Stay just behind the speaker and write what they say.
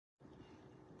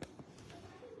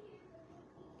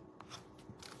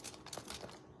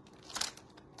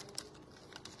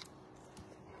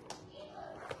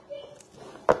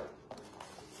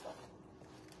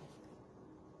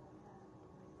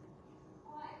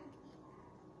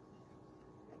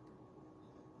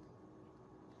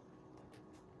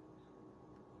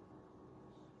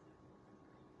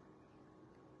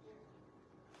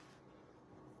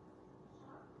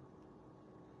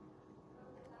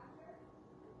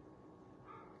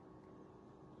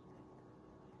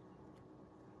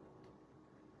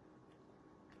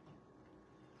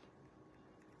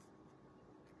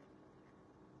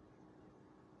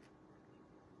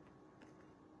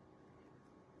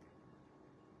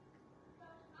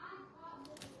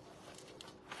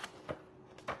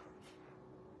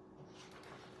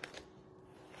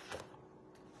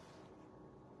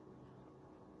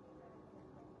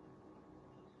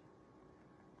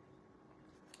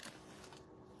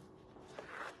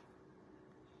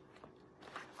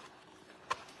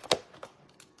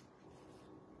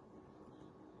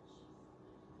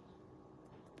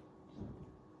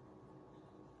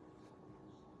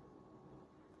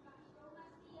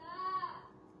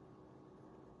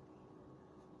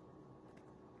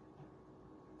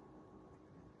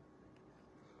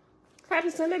Happy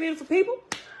Sunday, beautiful people.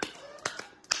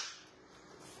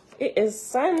 It is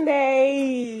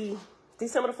Sunday,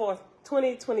 December the 4th,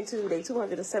 2022, day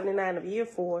 279 of year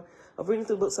 4 of reading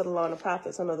through books of the law and the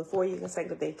prophets. Another 4-year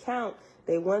consecutive day count,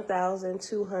 day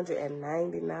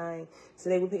 1,299.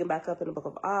 Today we're picking back up in the book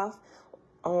of Oahspe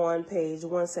on page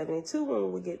 172.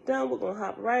 When we get done, we're going to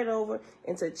hop right over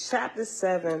into chapter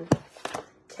 7,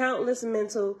 Countless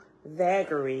Mental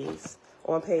Vagaries,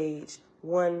 on page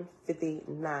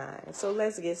 159. So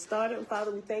let's get started.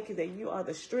 Father, we thank you that you are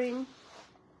the stream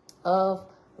of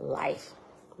life.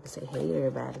 Let me say hey to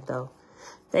everybody though.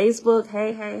 Facebook,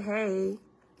 hey.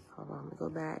 Hold on, let me go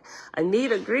back.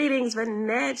 Anita, greetings.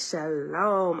 Vanette,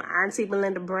 shalom. Auntie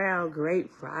Belinda Brown,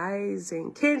 great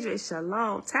rising. Kendra,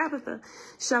 shalom. Tabitha,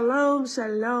 shalom.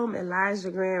 Elijah,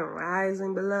 grand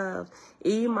rising, beloved.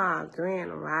 Ema,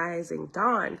 grand rising.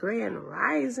 Dawn, grand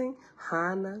rising.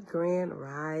 Hannah, grand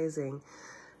rising.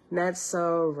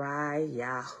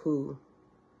 Yahoo.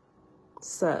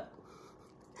 Sup?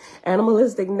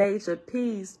 Animalistic nature,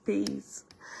 peace.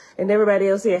 And everybody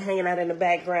else here hanging out in the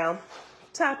background.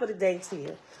 Top of the day to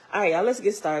you. All right, y'all, let's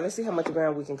get started. Let's see how much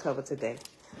ground we can cover today.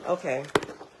 Okay.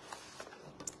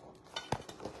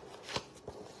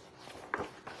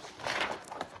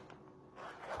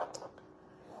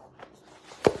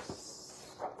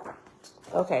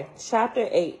 Okay, chapter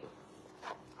 8.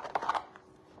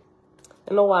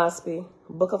 In Oahspe,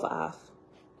 book of Oahspe.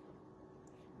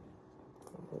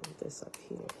 Move this up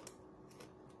here.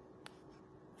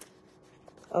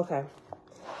 Okay.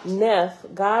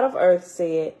 Neph, God of earth,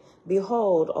 said,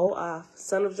 Behold, O Oahspe,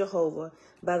 son of Jehovah,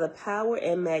 by the power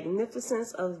and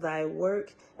magnificence of thy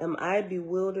work am I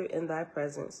bewildered in thy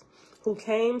presence, who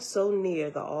came so near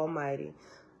the Almighty.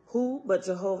 Who but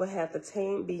Jehovah hath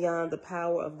attained beyond the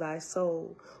power of thy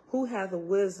soul? Who hath a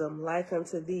wisdom like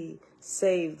unto thee,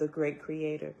 save the great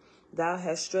Creator? Thou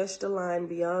hast stretched the line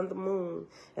beyond the moon,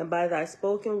 and by thy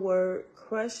spoken word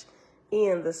crushed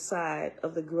in the side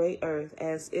of the great earth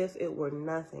as if it were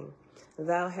nothing.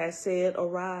 Thou hast said,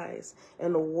 Arise,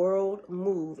 and the world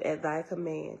move at thy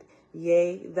command.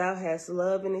 Yea, thou hast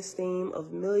love and esteem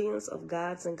of millions of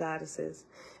gods and goddesses.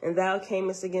 And thou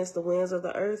camest against the winds of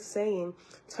the earth, saying,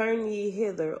 Turn ye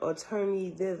hither, or turn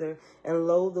ye thither. And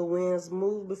lo, the winds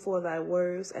move before thy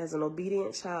words, as an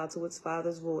obedient child to its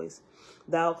father's voice.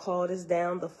 Thou callest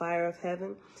down the fire of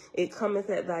heaven, it cometh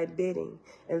at thy bidding.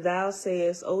 And thou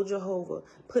sayest, O Jehovah,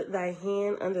 put thy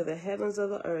hand under the heavens of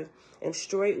the earth, and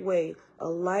straightway a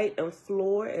light and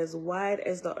floor as wide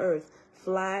as the earth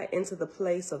fly into the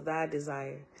place of thy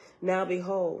desire. Now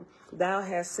behold, thou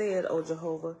hast said, O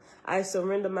Jehovah, I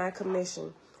surrender my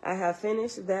commission. I have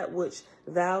finished that which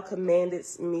thou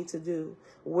commandest me to do.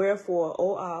 Wherefore,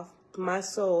 O Oahspe, my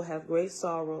soul hath great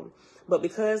sorrow. But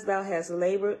because thou hast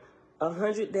labored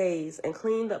 100 days and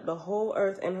cleaned up the whole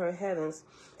earth and her heavens,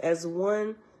 as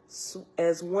one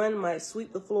might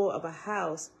sweep the floor of a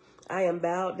house, I am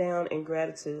bowed down in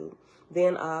gratitude.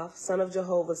 Then Oahspe, son of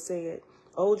Jehovah, said,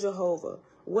 O Jehovah,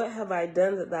 what have I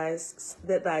done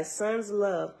that thy son's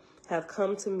love have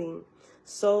come to me?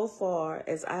 So far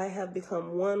as I have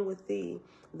become one with thee,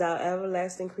 thou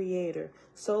everlasting Creator,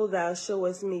 so thou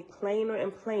showest me plainer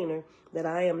and plainer that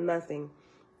I am nothing.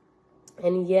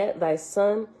 And yet thy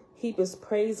son heapest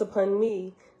praise upon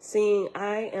me, seeing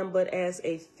I am but as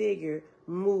a figure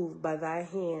moved by thy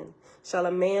hand. Shall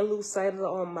a man lose sight of the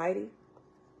Almighty?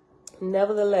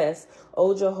 Nevertheless,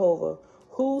 O Jehovah,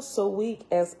 who so weak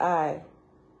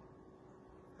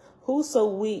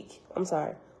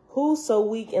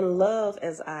in love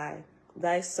as I,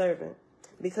 thy servant,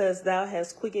 because thou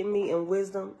hast quickened me in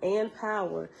wisdom and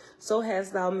power, so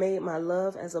hast thou made my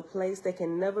love as a place that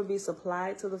can never be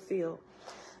supplied to the field.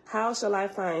 How shall I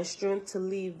find strength to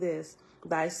leave this,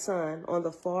 thy son, on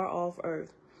the far-off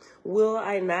earth? Will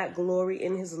I not glory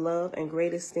in his love and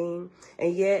great esteem?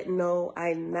 And yet know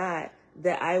I not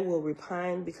that I will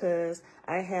repine because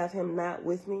I have him not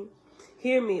with me?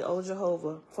 Hear me, O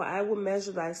Jehovah, for I will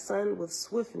measure thy son with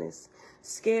swiftness.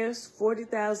 Scarce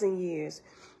 40,000 years,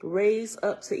 raised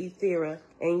up to Ethera,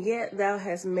 and yet thou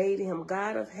hast made him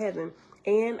God of heaven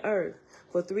and earth.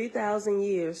 For 3,000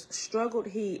 years struggled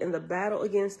he in the battle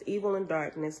against evil and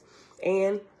darkness,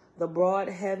 and the broad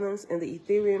heavens and the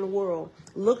Etherian world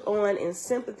looked on in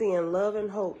sympathy and love and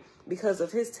hope because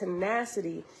of his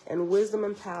tenacity and wisdom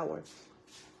and power.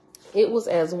 It was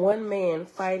as one man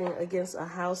fighting against a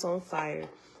house on fire,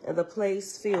 and the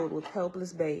place filled with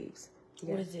helpless babes.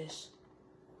 What is this?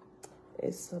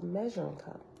 It's a measuring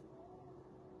cup.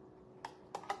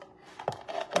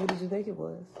 What did you think it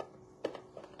was?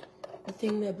 The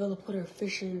thing that Bella put her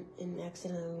fish in and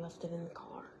accidentally left it in the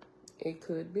car. It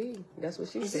could be. That's what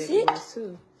she said it was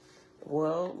too.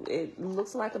 Well, it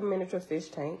looks like a miniature fish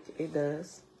tank. It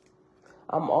does.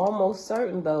 I'm almost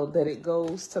certain though that it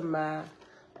goes to my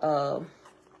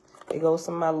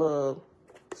little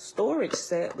storage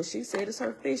set, but she said it's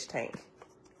her fish tank.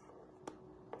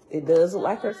 It does look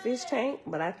like her fish tank,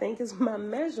 but I think it's my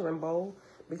measuring bowl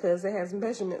because it has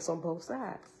measurements on both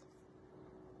sides.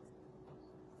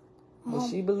 Mom, but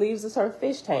she believes it's her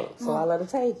fish tank, so Mom, I let her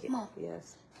take it. Mom,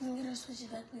 yes. Can we get our switches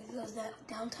back, please? Because that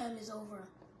downtime is over.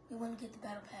 We want to get the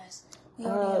battle pass. We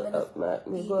already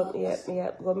have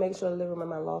enough. Go make sure the living room and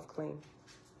my loft clean.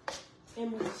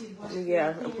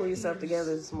 Yeah, pull yourself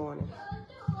together this morning.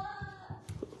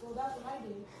 Well, that's what I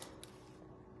did.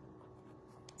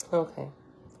 Okay.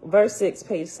 Verse 6,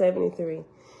 page 73.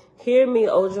 Hear me,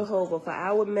 O Jehovah, for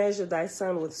I will measure thy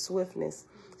son with swiftness.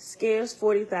 Scarce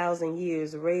 40,000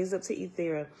 years raised up to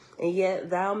Ethera, and yet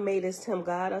thou madest him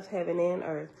God of heaven and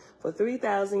earth. For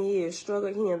 3,000 years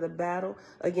struggled he in the battle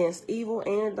against evil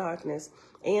and darkness,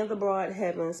 and the broad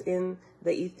heavens in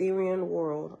the Etherian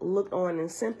world looked on in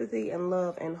sympathy and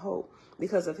love and hope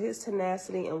because of his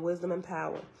tenacity and wisdom and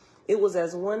power. It was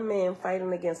as one man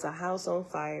fighting against a house on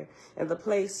fire, and the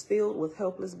place filled with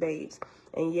helpless babes.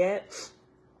 And yet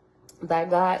thy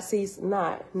God ceased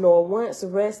not, nor once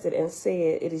rested and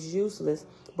said, it is useless,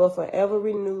 but forever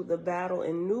renewed the battle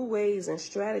in new ways and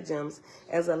stratagems,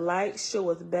 as a light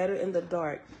showeth better in the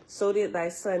dark. So did thy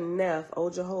son Neph,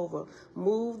 O Jehovah,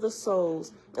 move the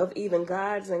souls of even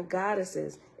gods and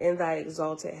goddesses in thy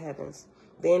exalted heavens.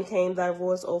 Then came thy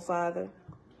voice, O Father,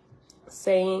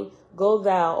 saying, Go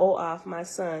thou, O Oahspe, my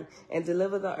son, and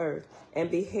deliver the earth, and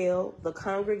beheld the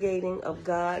congregating of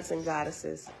gods and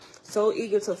goddesses, so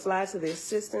eager to fly to the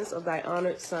assistance of thy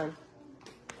honored son.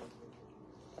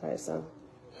 All right, son.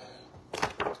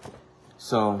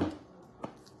 So,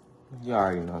 you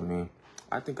already know me.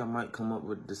 I think I might come up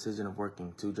with a decision of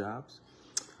working 2 jobs.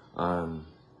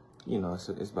 You know, it's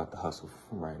about the hustle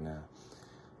right now.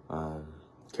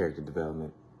 Character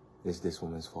development. It's this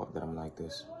woman's fault that I'm like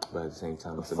this, but at the same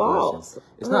time, it's a blessing.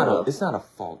 It's not a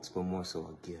fault, but more so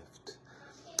a gift.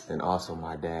 And also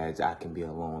my dad's, I can be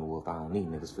a lone wolf. I don't need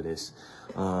niggas for this.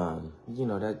 You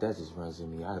know, that just runs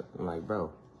in me. I'm like,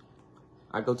 bro,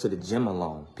 I go to the gym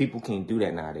alone. People can't do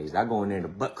that nowadays. I go in there the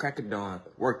butt crack of dawn,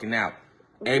 working out.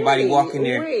 Everybody walk in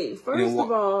there. Wait, first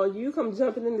of all, you come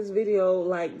jumping in this video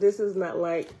like this is not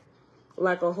like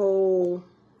a whole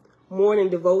morning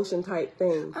devotion type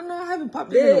thing. I know, I haven't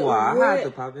popped in a while. I have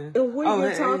to pop in. And what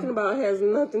you're talking about has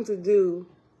nothing to do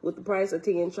with the price of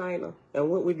tea in China and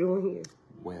what we're doing here.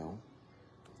 Well,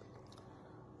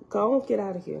 go on, get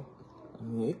out of here. I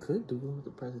mean, it could do with the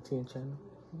price of tea in China.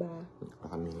 Bye.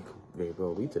 I mean, it could very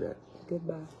well lead to that.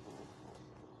 Goodbye.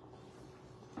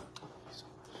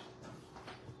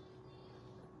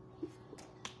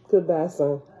 Goodbye,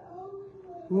 son.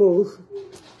 Move.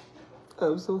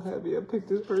 I'm so happy I picked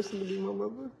this person to be my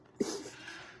mother.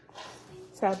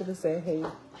 It's happy to say hey.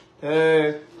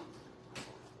 Hey.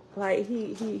 Like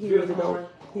he really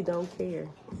don't care.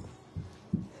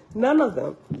 None of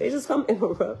them. They just come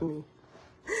interrupt me.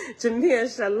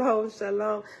 Jamia, shalom,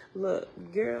 shalom.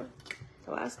 Look, girl,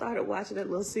 I started watching that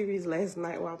little series last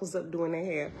night while I was up doing their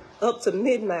hair. Up to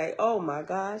midnight. Oh my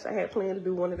gosh. I had planned to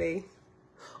do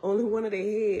only one of their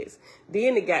heads.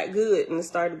 Then it got good and it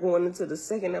started going into the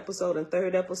 2nd episode and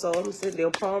 3rd episode. I'm sitting there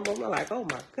palm room. I'm like, oh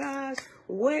my gosh,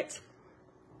 what?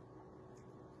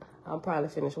 I'll probably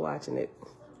finish watching it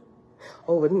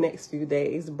over the next few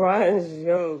days. Brian's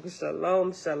Yoke,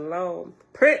 shalom, shalom.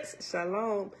 Prince,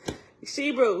 shalom.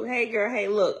 Shebrew, hey girl, hey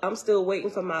look, I'm still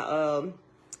waiting for my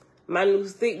my new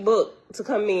thick book to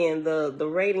come in, the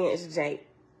Radiance jank.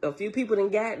 A few people done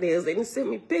got theirs. They didn't send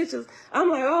me pictures.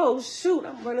 I'm like, oh shoot,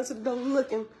 I'm running to the door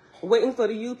looking, waiting for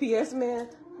the UPS man.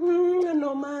 I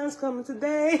know mine's coming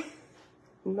today.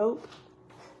 Nope,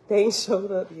 they ain't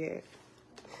showed up yet.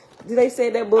 Did they say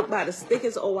that book by the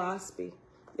thickest Oahspe?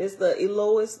 It's the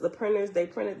Elois, the printers, they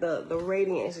printed the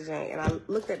Radiance jank. And I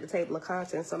looked at the table of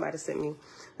contents. Somebody sent me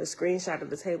a screenshot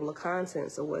of the table of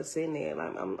contents of what's in there.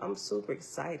 And I'm super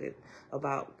excited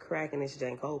about cracking this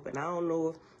jank open. I don't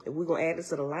know if we're going to add it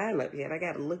to the lineup yet. I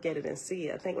got to look at it and see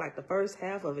it. I think like the first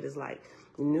half of it is like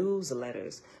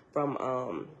newsletters from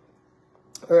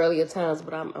earlier times.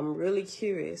 But I'm really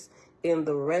curious in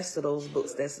the rest of those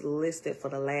books that's listed for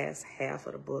the last half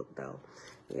of the book, though.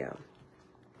 Yeah.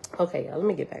 Okay, y'all, let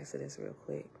me get back to this real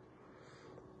quick.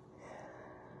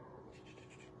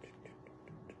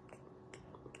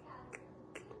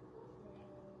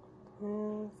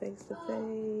 Face to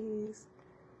face.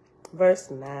 Verse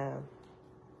 9.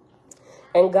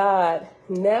 And God,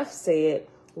 Neph said,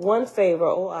 One favor,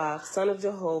 O Ah, son of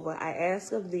Jehovah, I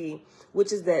ask of thee,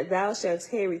 which is that thou shalt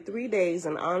tarry 3 days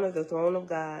and honor the throne of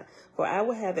God, for I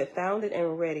will have it founded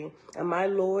and ready, and my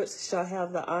lords shall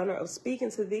have the honor of speaking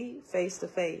to thee face to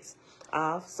face.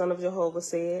 Ah, son of Jehovah,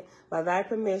 said, by thy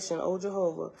permission, O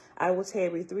Jehovah, I will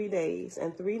tarry 3 days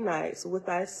and 3 nights with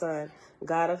thy son,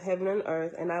 God of heaven and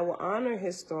earth, and I will honor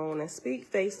his throne and speak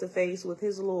face to face with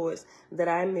his lords, that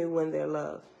I may win their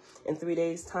love. In 3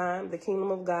 days' time, the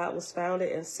kingdom of God was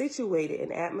founded and situated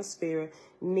in atmosphere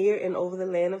near and over the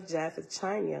land of Japheth,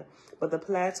 China. But the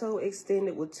plateau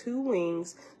extended with 2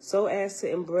 wings so as to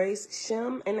embrace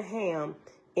Shem and Ham,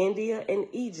 India and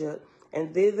Egypt,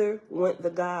 and thither went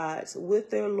the gods with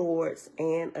their lords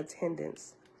and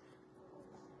attendants.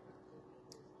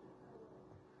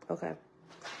 Okay.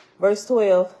 Verse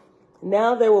 12.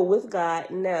 Now there were with God,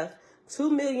 Neph, 2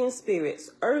 million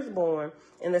spirits, earthborn,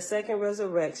 in the second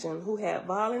resurrection, who had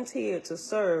volunteered to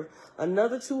serve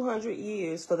another 200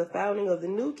 years for the founding of the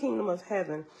new kingdom of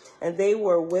heaven, and they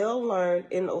were well learned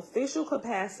in official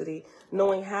capacity,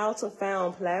 knowing how to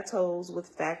found plateaus with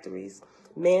factories,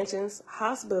 mansions,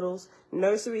 hospitals,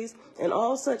 nurseries, and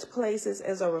all such places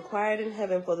as are required in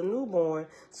heaven for the newborn,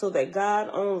 so that God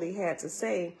only had to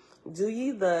say, do ye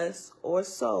thus or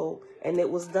so, and it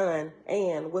was done,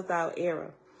 and without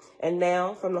error. And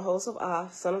now, from the host of Ah,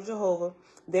 son of Jehovah,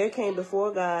 there came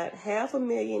before God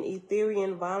 500,000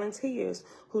 Etherian volunteers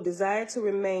who desired to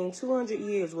remain 200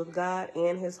 years with God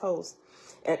and his host.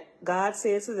 And God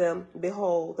said to them,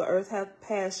 behold, the earth hath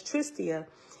passed Tristia,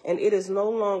 and it is no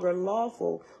longer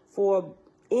lawful for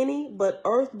any but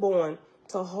earthborn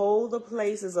to hold the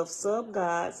places of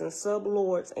sub-gods and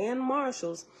sub-lords and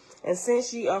marshals. And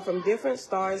since ye are from different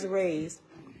stars raised,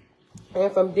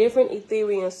 and from different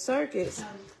Etherian circuits,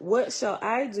 what shall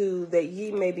I do that ye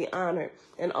may be honored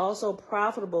and also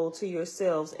profitable to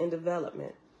yourselves in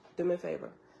development? Do me a favor.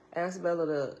 Ask Bella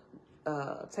to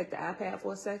take the iPad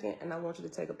for a second, and I want you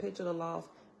to take a picture of the loft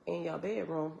in your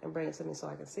bedroom and bring it to me so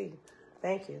I can see.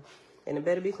 Thank you. And it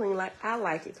better be clean like I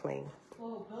like it clean.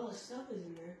 Oh, Bella's stuff is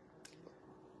in there.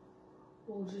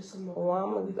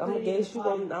 Well, I'm gonna guess you're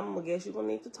gonna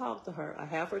need to talk to her. I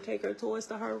have her take her toys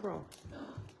to her room.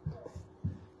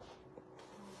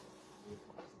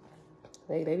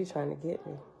 They be trying to get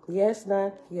me. Yes,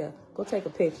 done. Yeah, go take a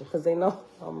picture because they know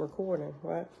I'm recording,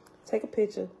 right? Take a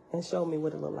picture and show me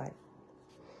what it look like.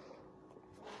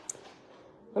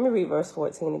 Let me read verse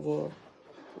 14 again.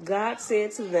 God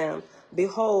said to them,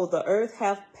 behold, the earth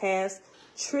hath passed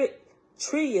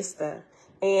Triesta,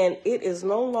 and it is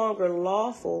no longer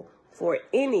lawful for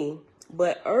any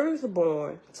but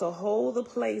earthborn to hold the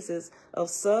places of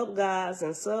sub-gods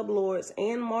and sub-lords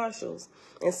and marshals.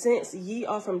 And since ye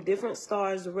are from different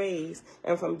stars raised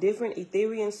and from different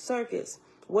Etherian circuits,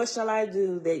 what shall I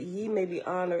do that ye may be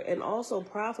honored and also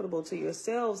profitable to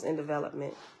yourselves in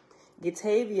development?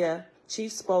 Getavia,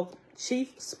 chief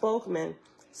spokesman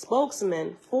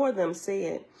for them,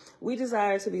 said, we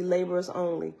desire to be laborers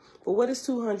only. But what is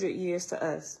 200 years to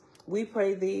us? We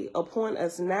pray thee, appoint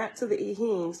us not to the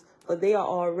Ehims, for they are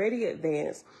already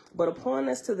advanced, but appoint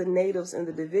us to the natives in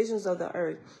the divisions of the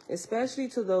earth, especially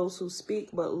to those who speak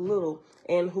but little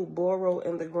and who burrow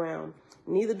in the ground.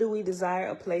 Neither do we desire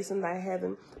a place in thy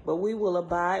heaven, but we will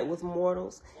abide with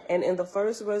mortals, and in the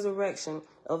first resurrection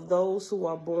of those who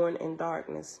are born in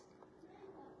darkness.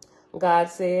 God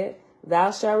said,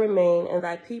 thou shalt remain, and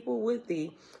thy people with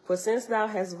thee. For since thou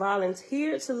hast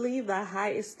volunteered to leave thy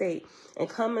high estate and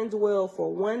come and dwell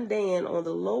for one day on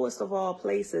the lowest of all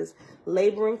places,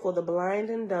 laboring for the blind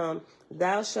and dumb,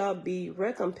 thou shalt be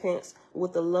recompensed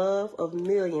with the love of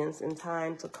millions in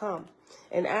time to come.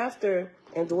 And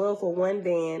dwell for one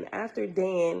day, after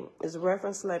Dan is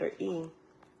reference letter E.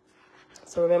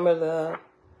 So remember the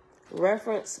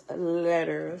reference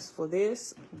letters for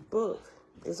this book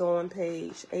is on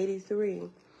page 83.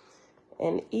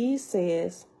 And E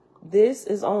says, this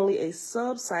is only a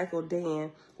sub-cycle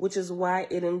Dan, which is why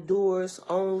it endures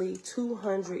only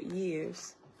 200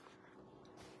 years.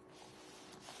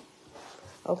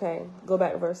 Okay, go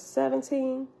back to verse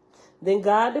 17. Then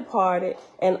God departed,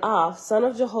 and Ah, son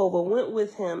of Jehovah, went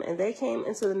with him, and they came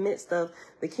into the midst of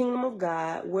the kingdom of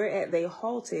God, whereat they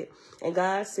halted. And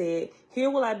God said,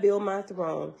 here will I build my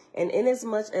throne. And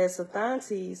inasmuch as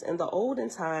Sathantes in the olden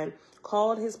time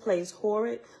called his place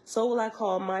Horrid, so will I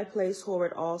call my place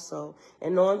Horrid also.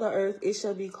 And on the earth it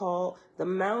shall be called the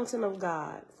mountain of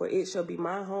God, for it shall be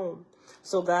my home.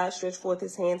 So God stretched forth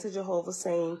his hand to Jehovah,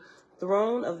 saying,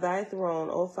 throne of thy throne,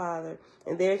 O Father.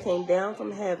 And there came down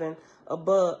from heaven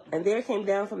above, and there came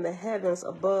down from the heavens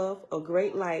above a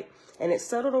great light, and it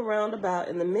settled around about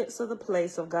in the midst of the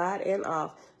place of God and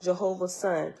of Jehovah's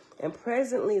Son. And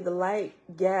presently the light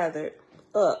gathered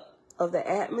up of the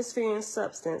atmosphere and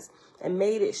substance, and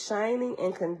made it shining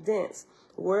and condensed,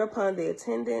 whereupon the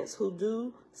attendants who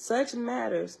do such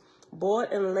matters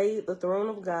bought and laid the throne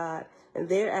of God, and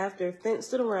thereafter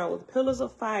fenced it around with pillars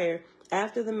of fire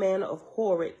after the manner of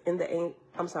Horeb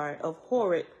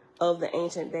of the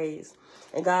ancient days.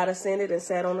 And God ascended and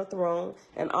sat on the throne,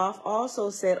 and off also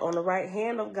sat on the right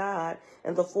hand of God,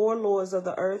 and the four lords of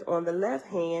the earth on the left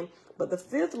hand. But the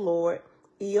fifth Lord,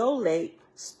 Eolate,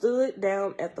 stood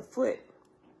down at the foot.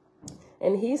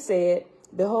 And he said,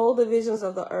 Behold, the visions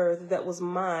of the earth that was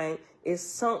mine is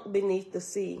sunk beneath the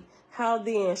sea. How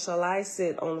then shall I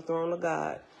sit on the throne of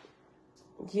God?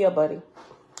 Yeah, buddy.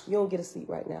 You don't get a seat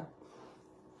right now.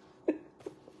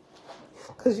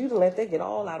 Because you didn't let that get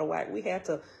all out of whack. We had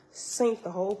to sink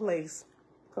the whole place.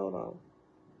 Hold on.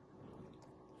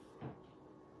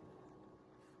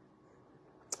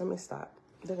 Let me stop.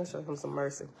 They're going to show him some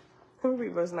mercy. Let me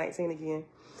read verse 19 again.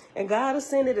 And God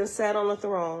ascended and sat on the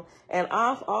throne, and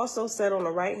off also sat on the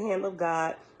right hand of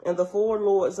God, and the four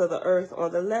lords of the earth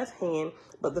on the left hand.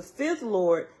 But the fifth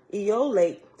Lord,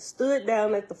 Eolate, stood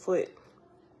down at the foot.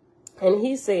 And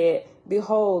he said,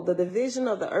 Behold, the division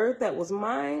of the earth that was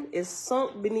mine is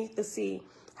sunk beneath the sea.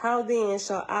 How then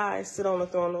shall I sit on the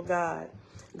throne of God?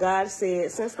 God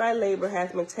said, Since thy labor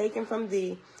hath been taken from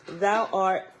thee, thou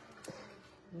art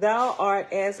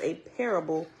as a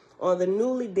parable on the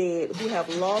newly dead who have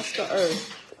lost the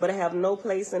earth, but have no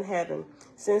place in heaven.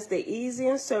 Since the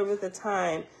Ezian serveth the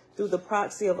time through the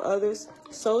proxy of others,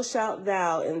 so shalt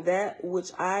thou in that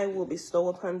which I will bestow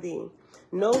upon thee.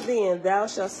 Know then, thou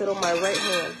shalt sit on my right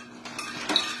hand.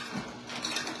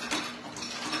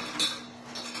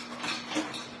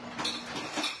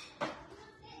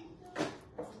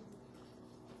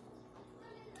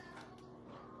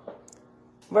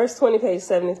 Verse 20, page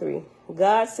 73.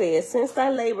 God said, Since thy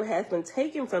labor hath been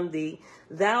taken from thee,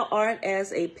 thou art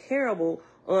as a parable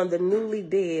on the newly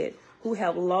dead, who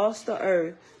have lost the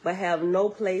earth, but have no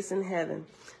place in heaven.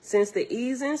 Since the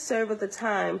Ezian serveth the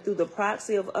time through the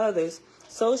proxy of others,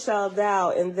 so shalt thou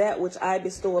in that which I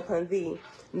bestow upon thee.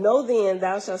 Know then,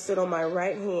 thou shalt sit on my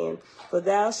right hand, for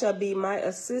thou shalt be my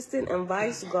assistant and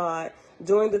vice guard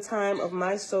during the time of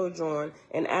my sojourn,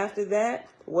 and after that,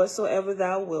 whatsoever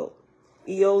thou wilt.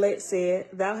 Eolate said,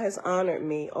 Thou hast honored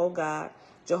me, O God,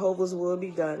 Jehovah's will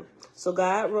be done. So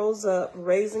God rose up,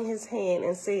 raising his hand,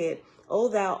 and said, O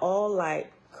thou all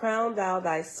light, crown thou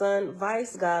thy son,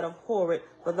 vice God of Horeb,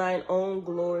 for thine own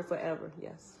glory forever.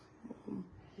 Yes.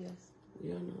 Yes.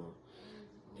 Yeah, no.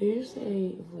 Do you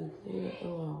say if we clear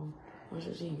wash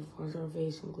our teeth, wash our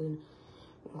face, and clean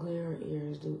our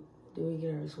ears, do we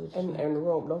get our switch? And the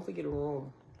room. Don't forget the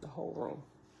room. The whole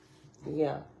room.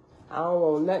 Yeah. I don't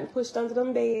want nothing pushed under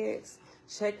them beds.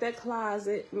 Check that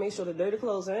closet. Make sure the dirty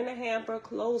clothes are in the hamper.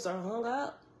 Clothes are hung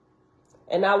up.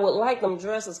 And I would like them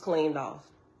dresses cleaned off.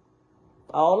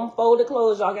 All them folded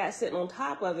clothes y'all got sitting on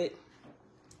top of it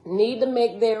need to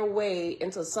make their way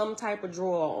into some type of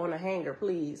drawer on a hanger,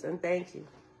 please. And thank you.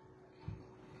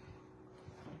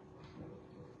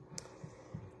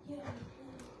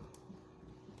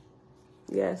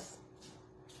 Yes.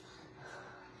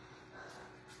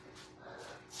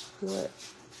 What?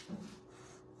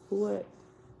 What?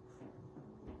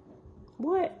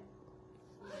 What?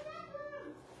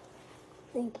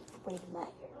 Thank you for bringing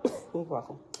that here. You're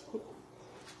welcome.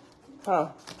 Huh?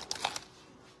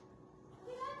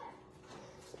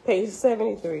 Page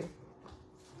 73.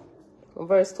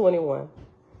 Verse 21.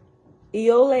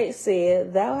 Eolate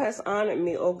said, Thou hast honored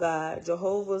me, O God,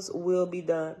 Jehovah's will be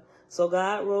done. So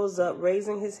God rose up,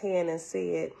 raising his hand, and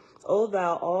said, O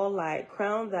thou all light,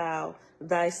 crown thou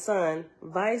thy son,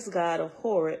 vice God of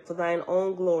Horeb, for thine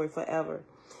own glory forever.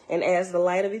 And as the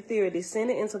light of Ether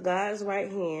descended into God's right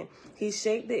hand, he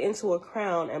shaped it into a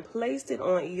crown and placed it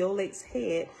on Eolate's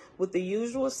head with the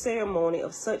usual ceremony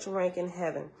of such rank in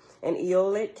heaven. And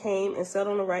Eolate came and sat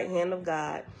on the right hand of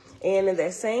God. And in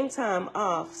that same time,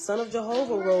 Oahspe, son of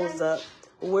Jehovah, rose up,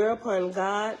 whereupon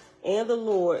God and the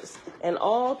lords and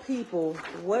all people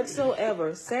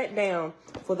whatsoever sat down,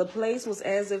 for the place was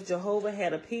as if Jehovah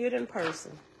had appeared in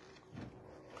person.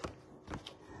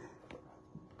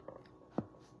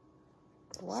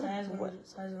 Size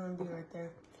going to be right there.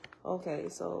 Okay,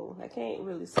 so I can't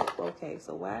really see. Okay,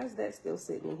 so why is that still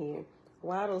sitting in here?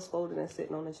 Why are those folded and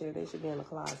sitting on the chair? They should be in the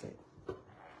closet.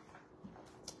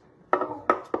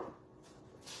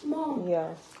 Mom.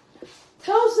 Yeah.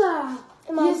 Tell Sam.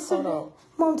 Hold on.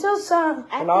 Mom, tell Sam.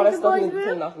 And all that stuff needs to be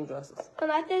cleaned off from dresses.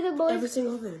 And I think the boys. Everything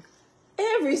over there.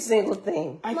 Every single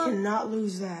thing. I cannot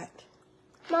lose that.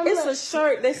 Mom, It's look. a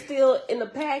shirt that's still in the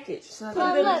package. Put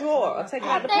it in the drawer. Or take it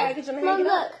out the package and hang it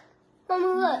up. Mommy,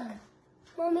 look.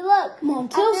 Mommy, look. Mom,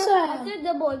 tell Sam. I did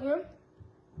the boy room.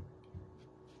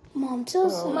 Mom, tell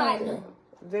Sam.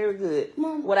 Very good.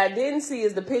 Mom. What I didn't see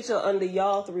is the picture under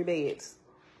y'all 3 beds.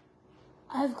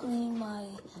 I've cleaned my...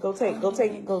 Go.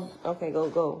 Okay,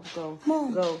 go.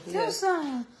 Mom, go. tell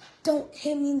Sam. Don't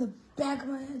hit me in the back of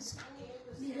my head.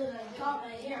 Because I got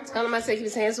my hair. Tell him I take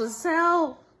his hands with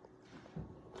self.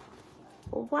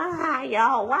 Why,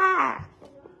 y'all? Why?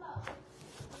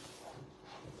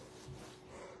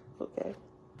 Okay.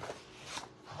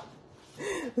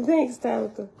 Thanks,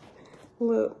 Tabitha.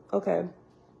 Look, okay.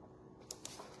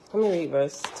 Let me read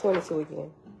verse 22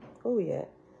 again. Where we at?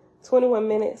 21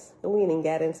 minutes, and we ain't even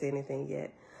got into anything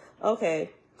yet.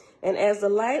 Okay. And as the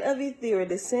light of Ethera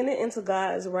descended into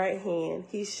God's right hand,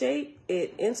 he shaped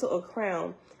it into a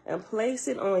crown and placed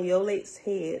it on Yolet's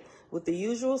head with the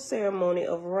usual ceremony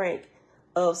of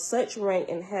such rank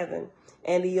in heaven.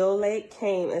 And Yolet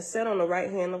came and sat on the right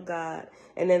hand of God.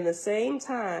 And in that same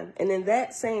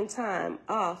time,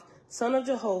 Oahspe, son of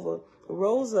Jehovah,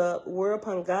 rose up,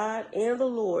 whereupon God and the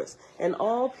Lords and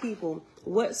all people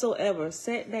whatsoever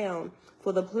sat down,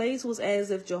 for the place was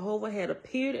as if Jehovah had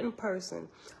appeared in person.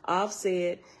 Oahspe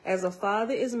said, as a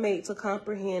father is made to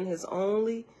comprehend his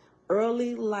only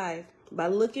early life by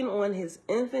looking on his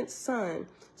infant son,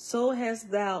 so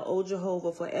hast thou, O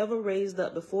Jehovah, forever raised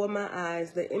up before my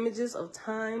eyes the images of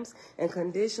times and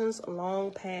conditions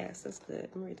long past. That's good.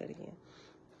 Let me read that again.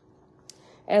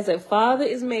 As a father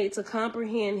is made to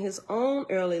comprehend his own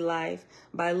early life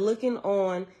by looking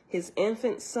on his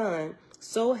infant son,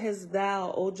 so hast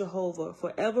thou, O Jehovah,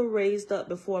 forever raised up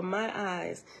before my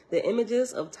eyes the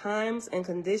images of times and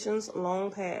conditions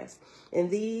long past. In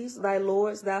these thy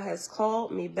lords thou hast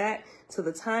called me back to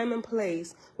the time and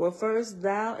place when first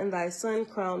thou and thy son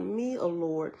crowned me a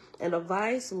lord and a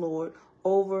vice lord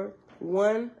over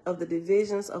one of the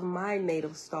divisions of my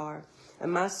native star.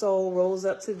 And my soul rose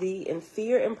up to thee in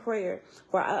fear and prayer,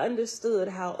 for I understood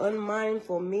how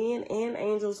unmindful men and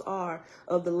angels are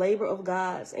of the labor of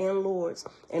gods and lords,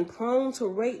 and prone to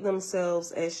rate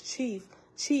themselves as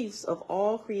chiefs of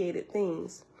all created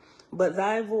things. But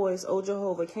thy voice, O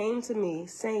Jehovah, came to me,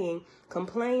 saying,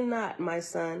 complain not, my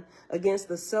son, against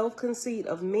the self-conceit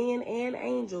of men and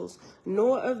angels,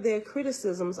 nor of their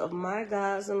criticisms of my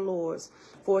gods and lords.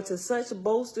 For to such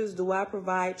boasters do I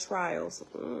provide trials.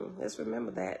 Let's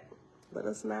remember that. Let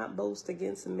us not boast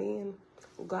against men,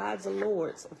 gods and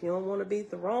lords. If you don't want to be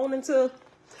thrown into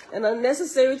an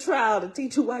unnecessary trial to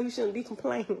teach you why you shouldn't be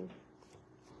complaining.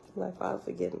 Like, Father,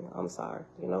 forgive me. I'm sorry.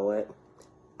 You know what?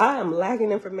 I am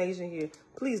lacking information here.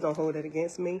 Please don't hold it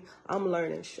against me. I'm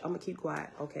learning. I'm going to keep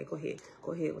quiet. Okay, go ahead.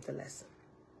 Go ahead with the lesson.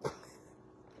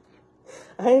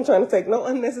 I ain't trying to take no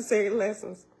unnecessary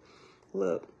lessons.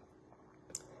 Look.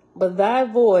 But thy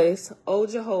voice, O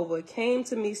Jehovah, came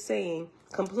to me saying,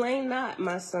 complain not,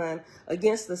 my son,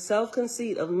 against the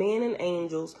self-conceit of men and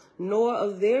angels, nor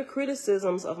of their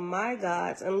criticisms of my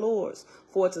gods and lords.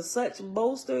 For to such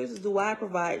boasters do I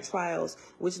provide trials,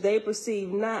 which they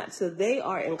perceive not till they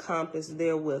are encompassed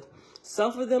therewith.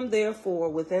 Suffer them therefore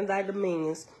within thy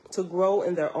dominions to grow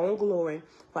in their own glory,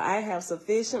 for I have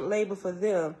sufficient labor for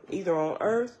them, either on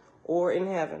earth or in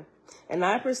heaven. And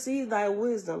I perceived thy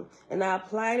wisdom, and I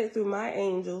applied it through my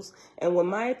angels. And when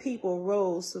my people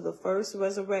rose to the first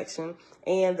resurrection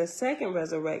and the second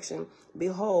resurrection,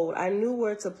 behold, I knew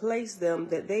where to place them,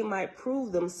 that they might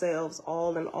prove themselves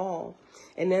all in all.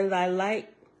 And then thy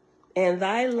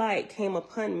light came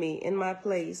upon me in my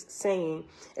place, saying,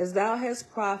 as thou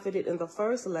hast profited in the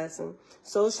first lesson,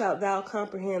 so shalt thou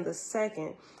comprehend the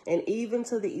second, and even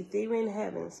to the Etherian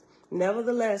heavens.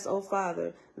 Nevertheless, O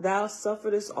Father, thou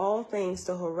sufferedest all things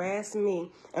to harass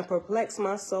me and perplex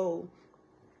my soul.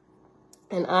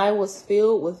 And I was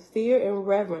filled with fear and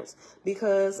reverence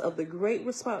because of the great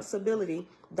responsibility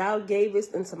thou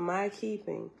gavest into my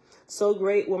keeping. So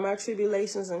great were my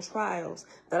tribulations and trials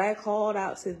that I called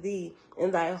out to thee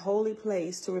in thy holy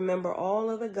place to remember all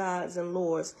of the gods and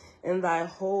lords in thy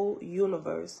whole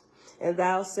universe. And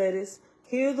thou saidest,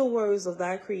 hear the words of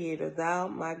thy Creator, thou,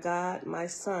 my God, my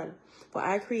Son. For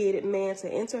I created man to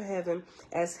enter heaven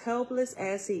as helpless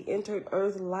as he entered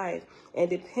earth life, and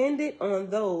depended on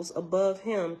those above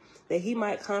him, that he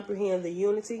might comprehend the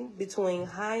unity between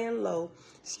high and low,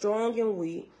 strong and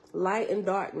weak, light and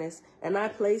darkness. And I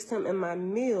placed him in my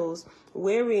meals,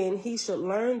 wherein he should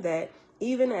learn that,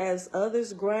 even as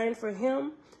others grind for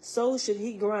him, so should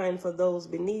he grind for those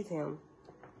beneath him.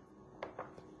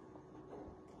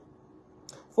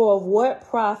 For of what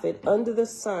profit under the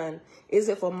sun is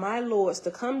it for my lords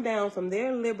to come down from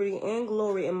their liberty and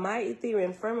glory in my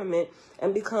ethereal firmament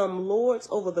and become lords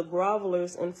over the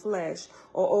grovelers in flesh,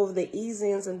 or over the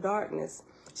easians in darkness?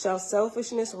 Shall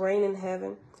selfishness reign in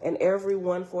heaven, and every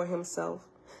one for himself?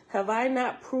 Have I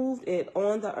not proved it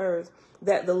on the earth,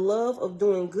 that the love of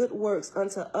doing good works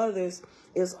unto others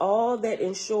is all that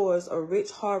ensures a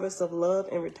rich harvest of love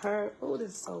in return? Oh,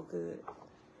 this is so good.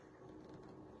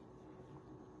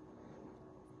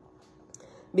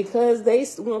 Because they,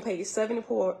 we're on page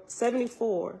 74,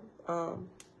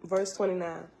 verse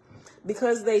 29.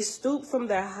 Because they stoop from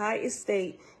their high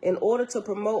estate in order to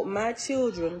promote my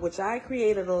children, which I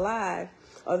created alive,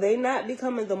 are they not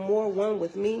becoming the more one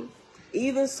with me?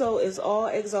 Even so is all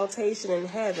exaltation in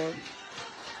heaven.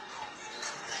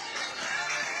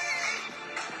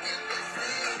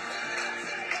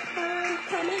 I'm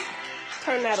coming.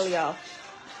 Turn Natalie off.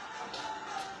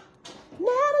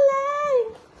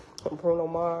 Natalie! Bruno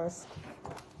Mars.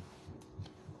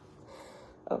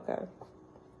 Okay.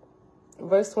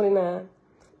 Verse 29.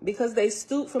 Because they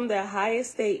stoop from their high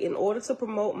estate in order to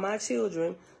promote my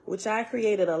children, which I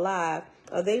created alive,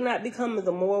 are they not becoming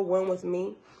the more one with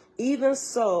me? Even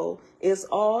so is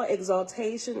all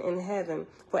exaltation in heaven.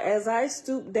 For as I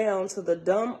stoop down to the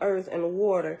dumb earth and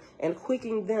water, and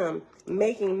quicking them,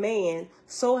 making man,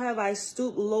 so have I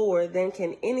stooped lower than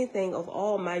can anything of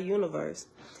all my universe.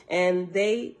 And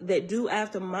they that do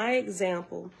after my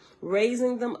example,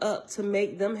 raising them up to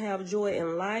make them have joy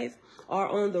in life, are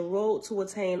on the road to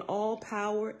attain all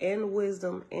power and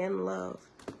wisdom and love.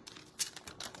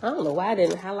 I don't know why I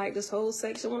didn't highlight this whole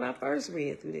section when I first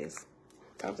read through this.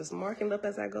 I'm just marking up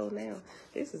as I go now.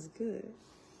 This is good.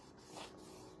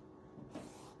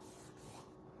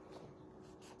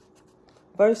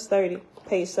 Verse 30,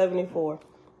 page 74.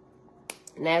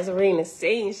 Nazarene is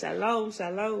saying, Shalom,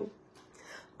 Shalom.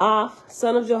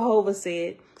 Son of Jehovah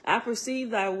said, I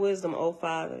perceive thy wisdom, O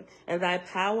Father, and thy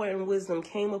power and wisdom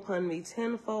came upon me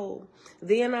tenfold.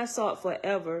 Then I sought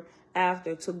forever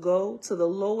after to go to the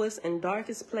lowest and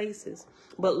darkest places.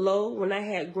 But lo, when I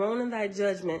had grown in thy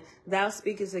judgment, thou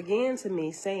speakest again to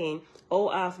me, saying, O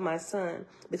my son,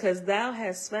 because thou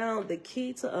hast found the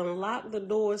key to unlock the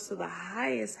doors to the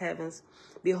highest heavens.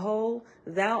 Behold,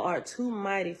 thou art too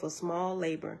mighty for small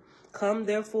labor. Come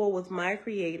therefore with thy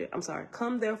creator,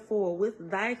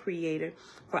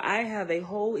 for I have a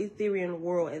whole ethereal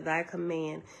world at thy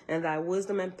command, and thy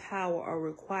wisdom and power are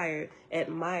required at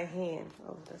my hand.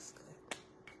 Oh, that's good.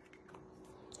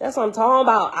 That's what I'm talking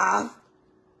about.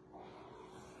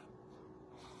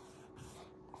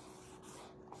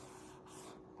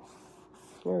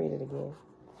 Let me read it again.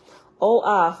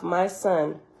 O my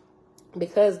son,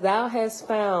 because thou hast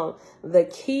found the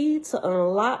key to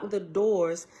unlock the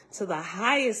doors to the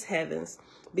highest heavens,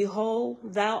 behold,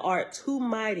 thou art too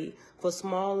mighty for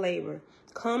small labor.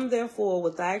 Come therefore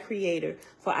with thy creator,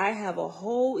 for I have a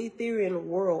whole ethereal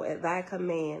world at thy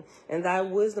command, and thy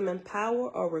wisdom and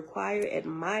power are required at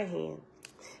my hand.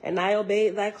 And I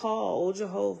obeyed thy call, O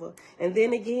Jehovah. And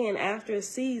then again, after a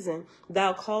season,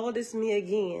 thou calledest me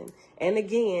again, and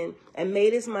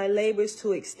madest my labors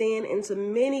to extend into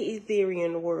many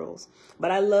ethereal worlds.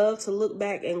 But I love to look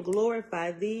back and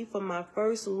glorify thee for my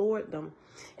first lorddom,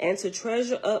 and to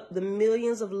treasure up the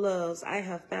millions of loves I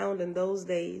have found in those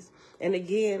days. And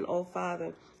again, O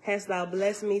Father, hast thou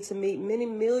blessed me to meet many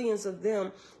millions of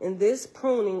them in this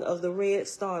pruning of the red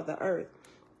star, the earth.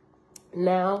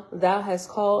 Now thou hast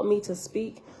called me to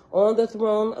speak on the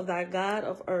throne of thy God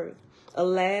of earth.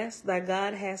 Alas, thy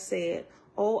God has said,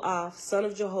 O son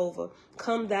of Jehovah,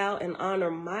 come thou and honor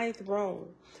my throne.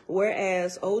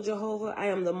 Whereas, O Jehovah, I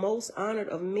am the most honored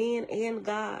of men and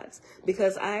gods,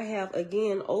 because I have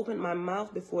again opened my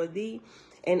mouth before thee,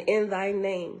 and in thy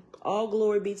name. All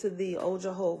glory be to thee, O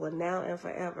Jehovah, now and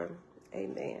forever.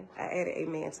 Amen. I added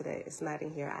amen today. It's not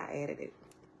in here. I added it.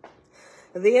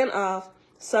 Then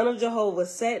son of Jehovah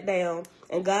sat down,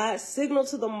 and God signaled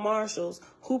to the marshals,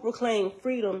 who proclaimed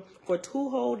freedom for 2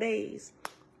 whole days.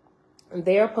 And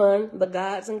thereupon the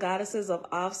gods and goddesses of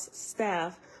Oph's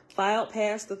staff filed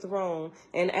past the throne,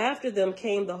 and after them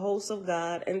came the hosts of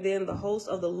God, and then the hosts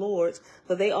of the Lords,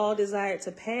 for they all desired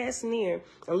to pass near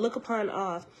and look upon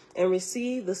Oph and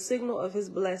receive the signal of his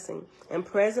blessing. And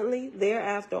presently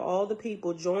thereafter all the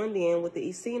people joined in with the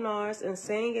Essenars and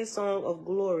sang a song of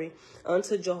glory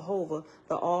unto Jehovah,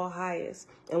 the All-Highest.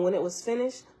 And when it was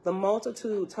finished, the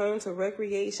multitude turned to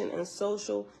recreation and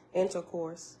social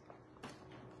intercourse.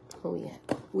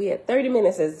 We had 30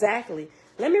 minutes exactly.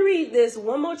 Let me read this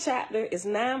one more chapter. It's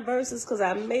 9 verses because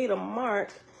I made a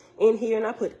mark in here and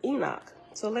I put Enoch.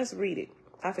 So let's read it.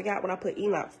 I forgot what I put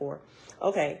Enoch for.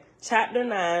 Okay, chapter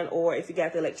 9, or if you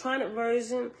got the electronic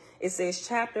version, it says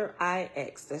chapter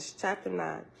IX. That's chapter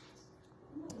 9.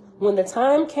 When the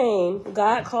time came,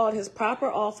 God called his proper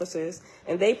officers,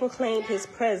 and they proclaimed his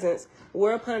presence,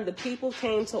 whereupon the people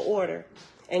came to order.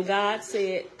 And God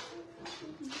said,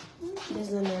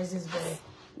 That's under Isaiah's bed.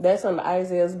 that's under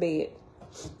Isaiah's bed.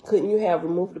 Couldn't you have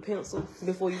removed the pencil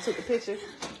before you took the picture?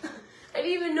 I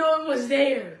didn't even know it was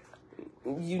there.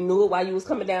 You knew it while you was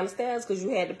coming down the stairs because you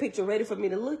had the picture ready for me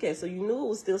to look at. So you knew it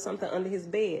was still something under his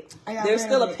bed. There's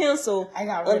still a pencil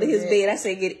under his bed. I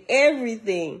said get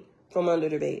everything from under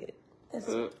the bed.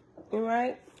 You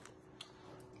right?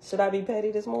 Should I be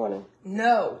petty this morning?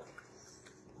 No.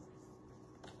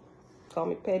 Call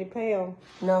me Petty Pam.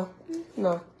 No.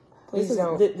 Please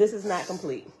don't. This is not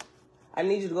complete. I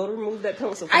need you to go to remove that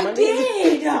pencil from I under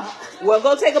his did. Well,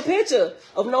 go take a picture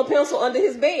of no pencil under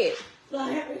his bed.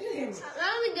 Let me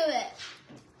do it.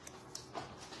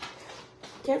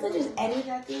 Can't I just edit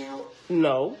that thing out?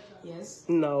 No. Yes.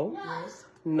 No. Yes.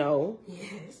 No.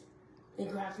 Yes. Then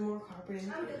grab some more carpet.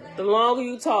 The longer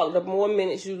you talk, the more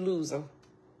minutes you losing.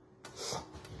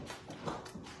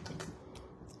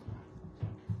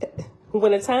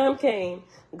 When the time came,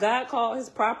 God called his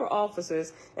proper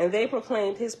officers, and they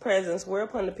proclaimed his presence,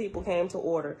 whereupon the people came to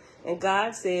order. And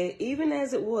God said, even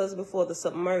as it was before the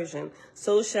submersion,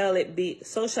 so shall it be,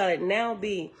 so shall it now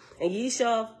be, and ye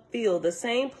shall fill the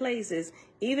same places,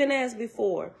 even as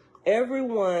before, every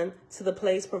one to the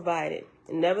place provided.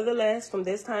 Nevertheless, from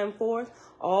this time forth,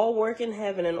 all work in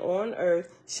heaven and on earth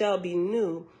shall be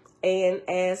new, and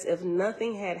as if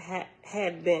nothing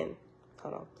had been.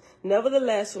 Hold on.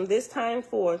 Nevertheless, from this time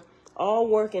forth, all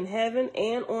work in heaven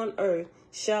and on earth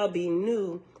shall be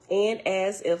new, and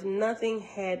as if nothing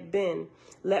had been.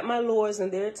 Let my lords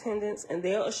and their attendants and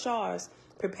their ushers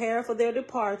prepare for their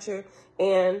departure,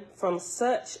 and from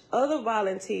such other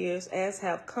volunteers as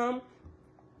have come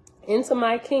into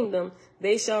my kingdom,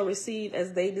 they shall receive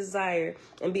as they desire,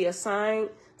 and be assigned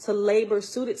to labor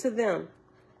suited to them,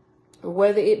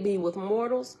 whether it be with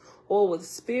mortals or with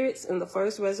spirits in the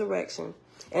first resurrection.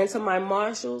 And to my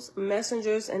marshals,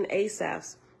 messengers, and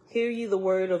Asaphs, hear ye the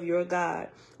word of your God,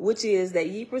 which is that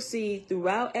ye proceed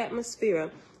throughout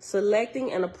atmosphere,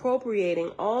 selecting and appropriating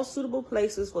all suitable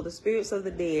places for the spirits of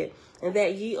the dead, and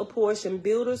that ye apportion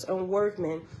builders and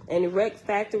workmen, and erect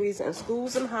factories and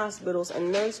schools and hospitals and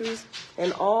nurseries,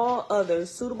 and all other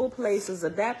suitable places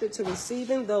adapted to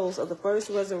receiving those of the first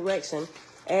resurrection,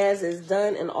 as is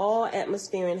done in all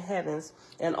atmosphere in heavens,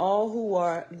 and all who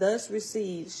are thus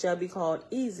received shall be called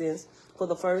Esians for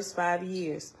the first 5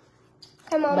 years.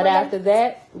 But after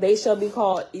that, they shall be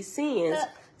called Essenes,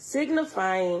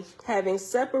 signifying having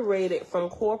separated from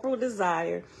corporal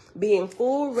desire, being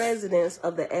full residents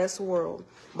of the S world.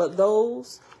 But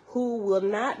those who will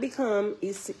not become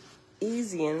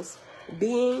Esians,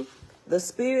 being the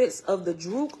spirits of the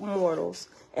Druk mortals,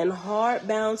 and hard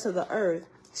bound to the earth,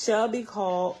 shall be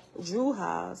called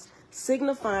Druhas,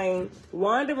 signifying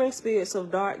wandering spirits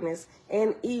of darkness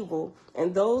and evil,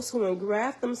 and those who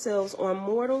engraft themselves on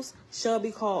mortals shall be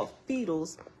called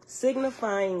Fetals,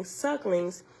 signifying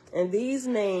sucklings, and these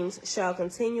names shall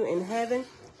continue in heaven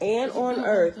and on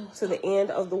earth to the end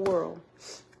of the world.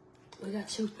 We got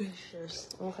 2 pictures.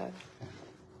 Okay.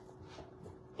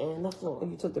 And the floor.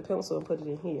 You took the pencil and put it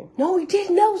in here. No, we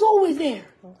didn't. That was always there.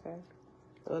 Okay.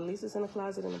 Well, at least it's in the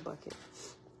closet in a bucket.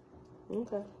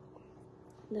 Okay.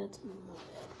 That's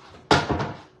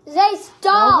Zay,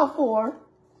 stop! before.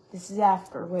 This is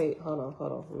after. Wait, hold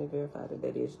on. Let me verify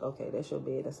that is okay. That's your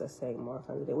bed. That's that same mark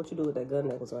under there. What you do with that gun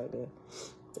that was right there?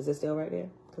 Is it still right there?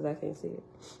 Because I can't see it.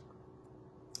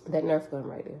 That Nerf gun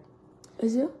right there.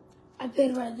 Is it? I put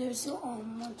it right there, so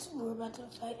once we're about to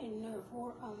fight in Nerf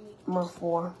War, Nerf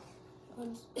 4.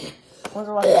 Once we're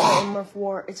about to fight in Nerf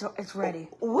War, it's ready.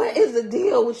 What is the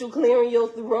deal with you clearing your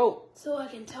throat? so I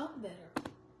can talk better.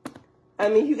 I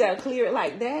mean, you gotta clear it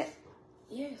like that?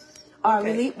 Yes. All right,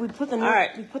 Okay. we put the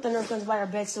Nerf guns by our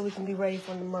bed so we can be ready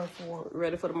for the Nerf War.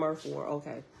 Ready for the Nerf War.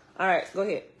 Okay. All right, go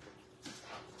ahead.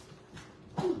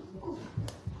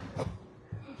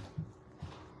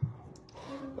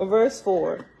 Verse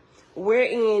 4.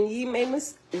 Wherein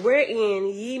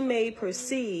ye may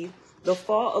perceive the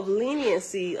fall of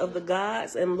leniency of the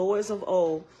gods and lords of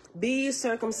old. Be ye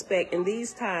circumspect in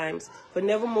these times, for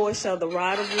nevermore shall the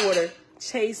rod of water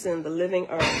chasten the living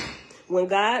earth. When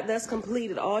God thus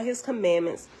completed all his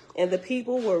commandments, and the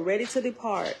people were ready to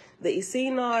depart, the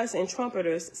Essenars and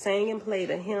trumpeters sang and played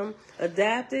a hymn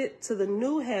adapted to the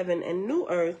new heaven and new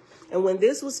earth. And when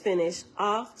this was finished,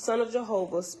 Oahspe, son of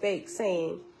Jehovah, spake,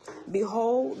 saying,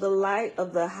 Behold, the light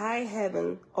of the high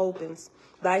heaven opens,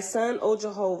 Thy son, O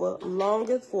Jehovah,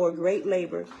 longeth for great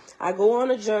labor. I go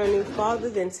on a journey farther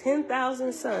than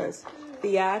 10,000 sons.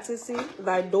 Theodicy,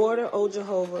 thy daughter, O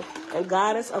Jehovah, and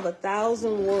goddess of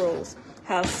 1,000 worlds,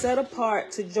 have set apart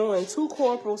to join two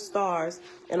corporal stars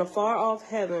in a far-off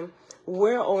heaven,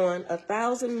 whereon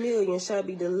 1,000,000,000 shall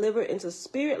be delivered into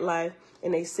spirit life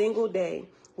in a single day.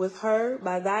 With her,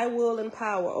 by thy will and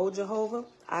power, O Jehovah,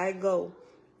 I go.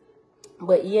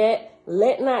 But yet,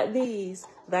 let not these,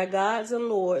 thy gods and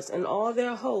lords, and all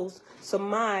their hosts,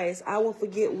 surmise I will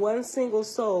forget one single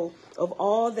soul of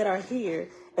all that are here.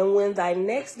 And when thy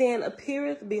next day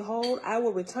appeareth, behold, I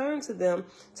will return to them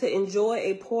to enjoy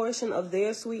a portion of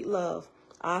their sweet love.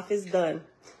 Off is done.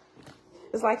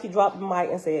 It's like he dropped the mic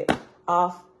and said,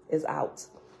 off is out.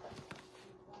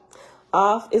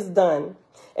 Off is done.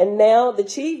 And now the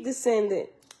chief descended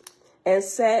and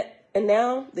sat at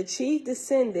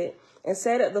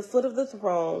the foot of the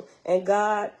throne, and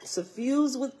God,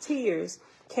 suffused with tears,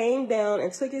 came down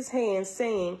and took his hand,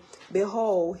 saying,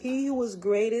 Behold, he who was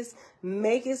greatest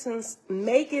maketh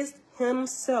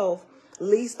himself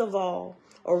least of all.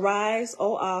 Arise,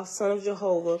 O Oahspe, son of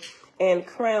Jehovah, and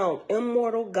crowned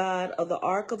immortal God of the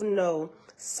ark of Noah,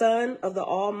 son of the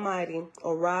Almighty,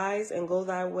 arise and go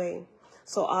thy way.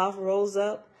 So Oahspe rose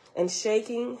up, and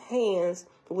shaking hands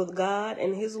with God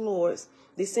and his lords,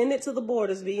 descended to the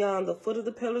borders beyond the foot of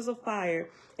the pillars of fire,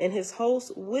 and his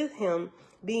hosts with him,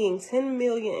 being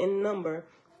 10,000,000 in number,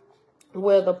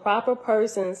 where the proper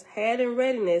persons had in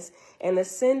readiness an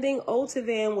ascending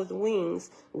Otavan with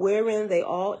wings, wherein they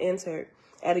all entered.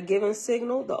 At a given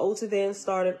signal, the Otavan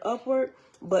started upward,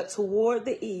 but toward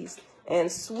the east,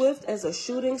 and swift as a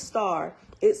shooting star,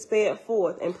 it sped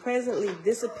forth, and presently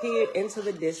disappeared into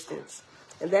the distance.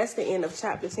 And that's the end of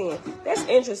chapter 10. That's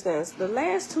interesting. The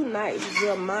last 2 nights,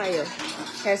 Jeremiah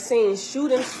has seen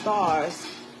shooting stars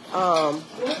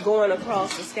going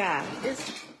across the sky.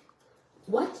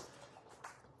 What?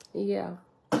 Yeah.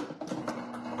 So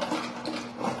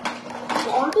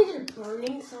aren't they just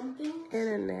burning something?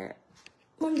 Internet.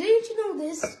 Mom, didn't you know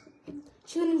this?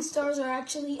 Shooting stars are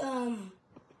actually a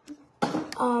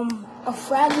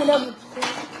fragment of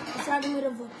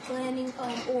a planning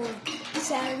or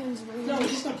Saturn's ring. No,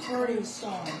 it's a burning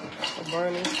star. A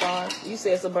burning star? You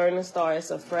say it's a burning star.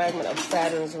 It's a fragment of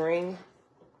Saturn's ring.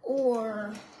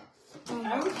 Or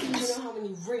I don't even know how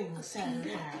many rings Saturn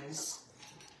has.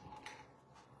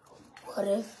 what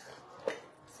if?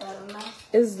 Saturn not?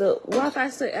 Is the Wi-Fi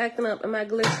still acting up? Am I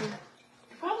glitching?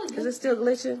 Probably. Is it still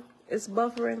glitching? It's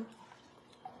buffering.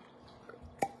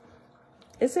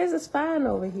 It says it's fine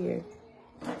over here.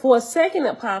 For a second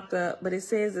it popped up, but it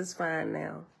says it's fine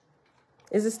now.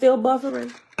 Is it still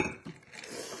buffering?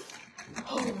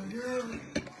 Oh my God.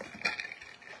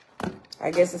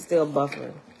 I guess it's still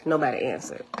buffering. Nobody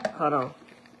answered. Hold on.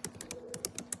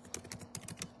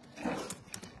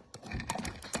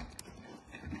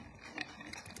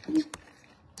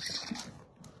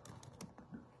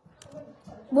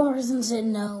 One person said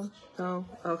no. Oh,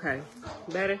 okay.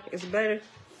 Better? It's better?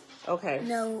 Okay.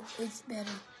 No, it's better.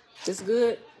 It's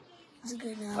good? It's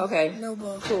good now. Okay. No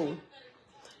both. Cool.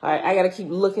 All right, I got to keep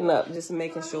looking up, just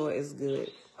making sure it's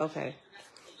good. Okay.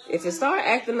 If it start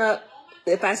acting up,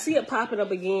 if I see it popping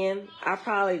up again, I'll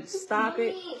probably stop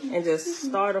it and just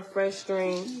start a fresh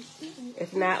stream.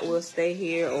 If not, we'll stay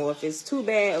here. Or if it's too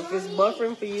bad, if it's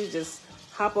buffering for you, just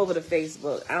hop over to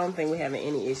Facebook. I don't think we're having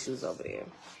any issues over there.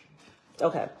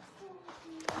 Okay.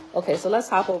 Okay, so let's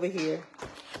hop over here.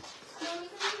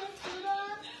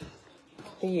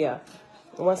 Yeah.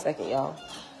 1 second, y'all. All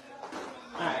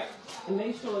right. And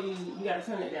make sure you got to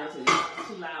turn it down to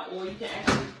too loud. Or you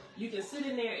can sit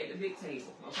in there at the big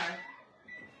table, okay?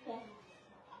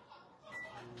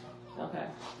 Okay.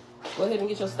 Go ahead and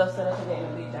get your stuff set up in there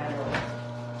in the big dining room.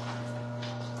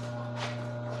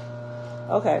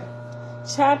 Okay.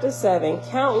 Chapter 7,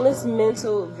 Countless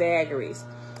Mental Vagaries.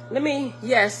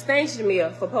 Yes, thanks,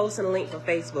 Jamia, for posting a link for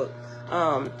Facebook.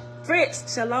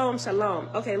 Fritz, shalom, shalom.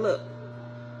 Okay, look.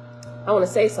 I want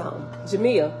to say something.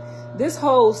 Jamia, this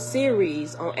whole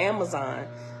series on Amazon,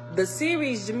 the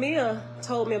series, Jamia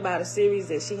told me about a series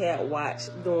that she had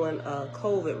watched during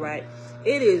COVID, right?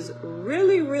 It is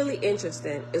really, really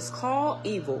interesting. It's called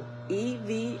Evil,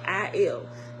 E-V-I-L.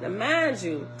 Now, mind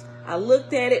you, I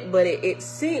looked at it, but it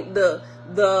seemed the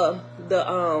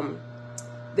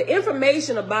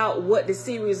information about what the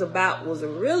series about was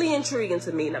really intriguing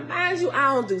to me. Now, mind you,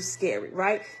 I don't do scary,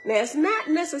 right? Now, it's not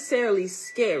necessarily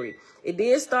scary. It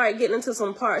did start getting into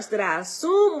some parts that I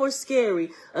assumed were scary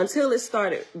until it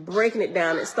started breaking it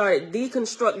down. It started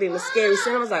deconstructing the scary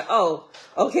scene. I was like, oh,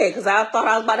 okay, because I thought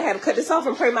I was about to have to cut this off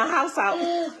and pray my house out.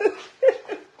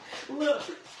 Look,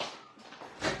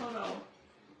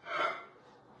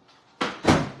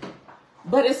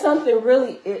 But it's something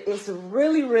really, it's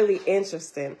really, really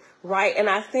interesting, right? And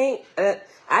I think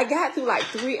I got through like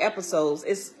 3 episodes.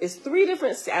 It's 3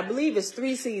 different, I believe it's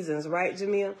 3 seasons, right,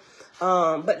 Jamil?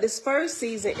 But this first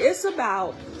season, it's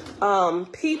about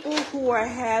people who are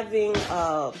having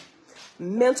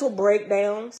mental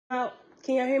breakdowns. Can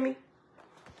y'all hear me?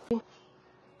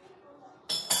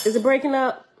 Is it breaking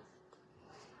up?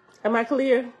 Am I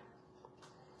clear?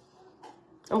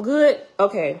 I'm good?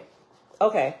 Okay.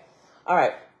 Okay. All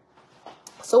right.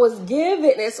 So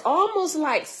it's almost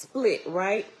like Split,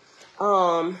 right?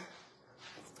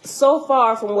 So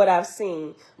far from what I've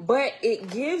seen, but it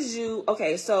gives you,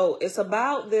 okay, so it's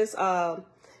about this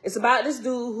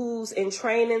dude who's in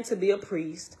training to be a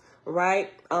priest,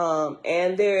 right?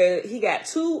 And he got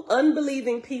 2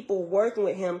 unbelieving people working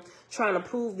with him trying to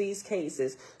prove these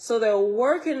cases. So they're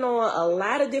working on a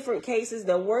lot of different cases.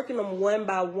 They're working them one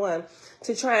by one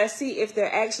to try and see if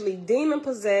they're actually demon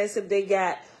possessed, if they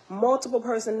got multiple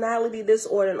personality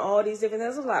disorder and all these different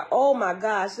things. I was like, oh my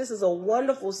gosh, this is a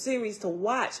wonderful series to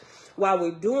watch while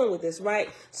we're doing with this, right?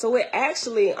 So it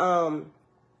actually,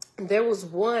 there was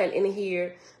one in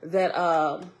here that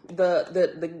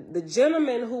the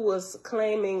gentleman who was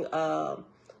claiming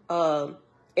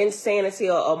insanity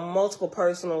or multiple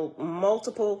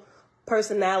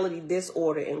personality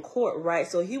disorder in court, right?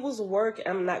 So he was working.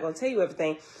 I'm not going to tell you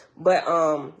everything, but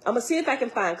I'm gonna see if I can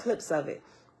find clips of it.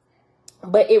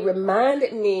 But it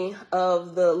reminded me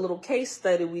of the little case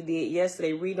study we did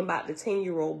yesterday, reading about the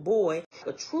 10-year-old boy.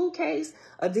 A true case,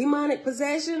 a demonic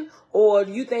possession, or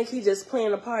do you think he just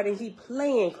playing a part and he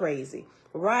playing crazy,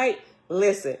 right?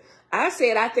 Listen, I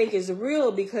said I think it's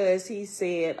real because he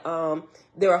said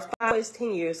there are 5 boys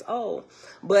 10 years old.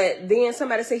 But then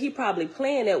somebody said he probably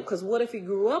playing it because what if he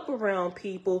grew up around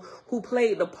people who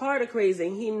played the part of crazy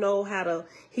and he know how to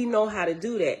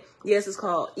do that? Yes, it's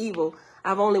called evil.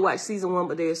 I've only watched season 1,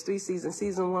 but there's 3 seasons.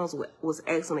 Season 1 was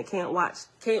excellent. Can't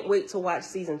wait to watch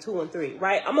season 2 and 3,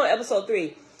 right? I'm on episode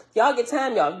 3. Y'all get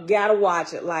time, y'all gotta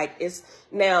watch it. Like if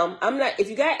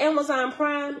you got Amazon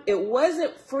Prime, it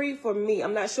wasn't free for me.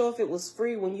 I'm not sure if it was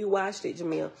free when you watched it,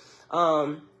 Jamil.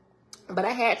 But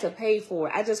I had to pay for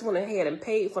it. I just went ahead and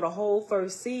paid for the whole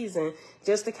first season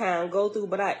just to kind of go through.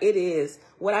 But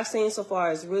what I've seen so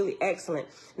far is really excellent.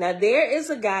 Now, there is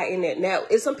a guy in there. Now,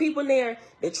 it's some people in there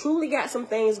that truly got some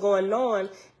things going on.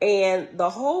 And the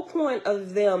whole point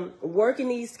of them working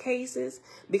these cases,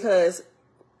 because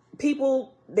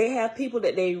they have people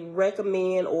that they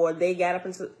recommend, or they got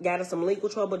in some legal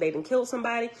trouble, they done killed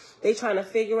somebody. They trying to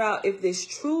figure out if this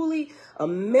truly a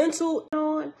mental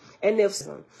on, and if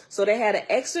so they had an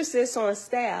exorcist on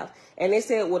staff, and they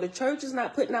said, well, the church is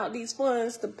not putting out these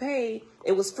funds to pay.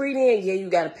 It was free then. Yeah, you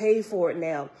got to pay for it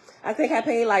now. I think I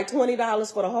paid like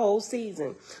 $20 for the whole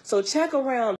season. So check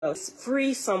around. It's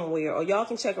free somewhere, or y'all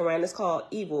can check around. It's called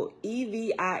Evil,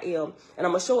 EVIL. And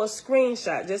I'm going to show a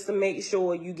screenshot just to make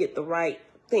sure you get the right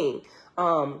thing.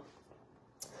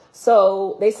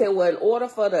 So they said, well, in order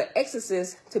for the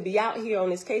exorcist to be out here on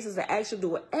these cases to actually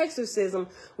do an exorcism,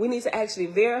 we need to actually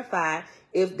verify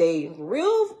if they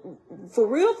for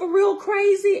real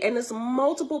crazy and there's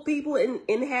multiple people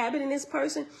inhabiting this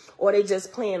person, or they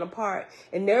just playing a part.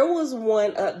 And there was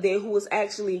one up there who was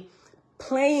actually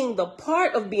playing the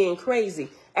part of being crazy.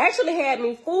 Actually had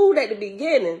me fooled at the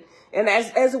beginning. And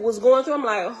as it was going through, I'm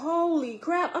like, holy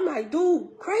crap. I'm like,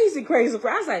 dude, crazy. I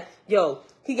was like, yo,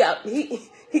 he got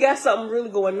something really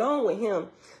going on with him,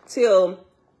 till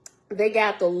they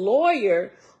got the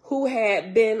lawyer who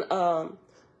had been,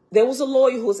 there was a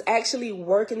lawyer who was actually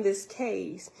working this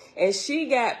case, and she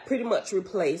got pretty much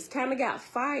replaced, kind of got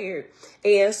fired.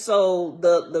 And so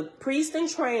the priest and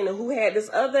trainer who had this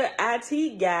other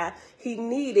IT guy, he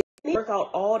needed to work out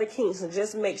all the kinks and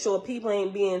just make sure people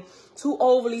ain't being too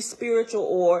overly spiritual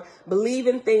or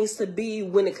believing things to be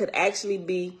when it can actually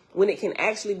be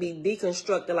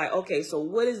deconstructed. Like, okay, so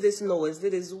what is this noise?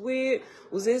 Did this weird?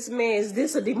 Was this man? Is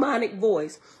this a demonic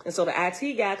voice? And so the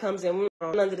IT guy comes in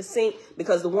under the sink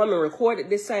because the woman recorded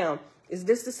this sound. Is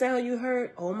this the sound you heard?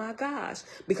 Oh my gosh.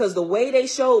 Because the way they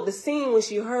showed the scene when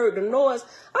she heard the noise,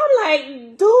 I'm like,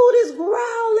 dude is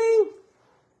growling.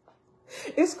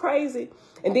 It's crazy.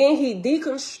 And then he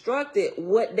deconstructed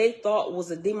what they thought was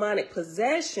a demonic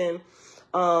possession.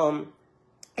 And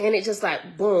it just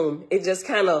like, boom, it just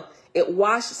kind of, it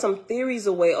washed some theories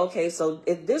away. Okay, so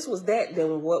if this was that,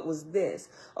 then what was this?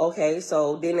 Okay,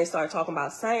 so then they start talking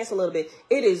about science a little bit.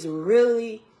 It is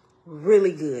really,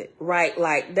 really good, right?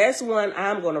 Like, that's one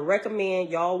I'm going to recommend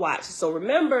y'all watch. So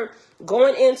remember,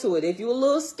 going into it, if you're a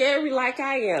little scary like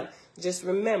I am, just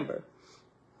remember,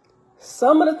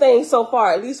 some of the things so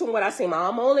far, at least from what I've seen,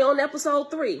 I'm only on episode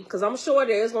 3 because I'm sure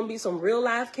there's going to be some real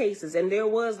life cases. And there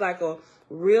was like a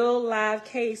real live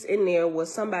case in there where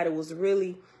somebody was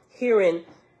really hearing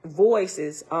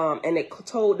voices and it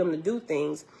told them to do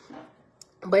things.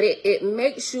 But it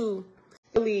makes you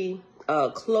really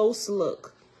close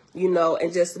look, you know,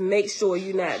 and just make sure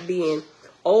you're not being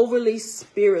overly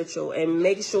spiritual, and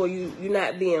make sure you're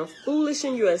not being foolish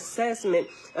in your assessment.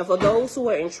 And for those who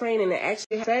are in training and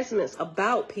actually have assessments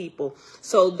about people,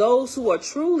 so those who are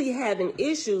truly having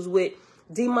issues with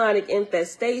demonic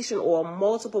infestation or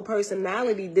multiple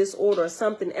personality disorder or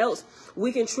something else,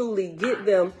 we can truly get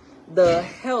them the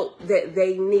help that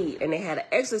they need. And they had an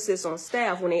exorcist on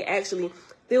staff when they actually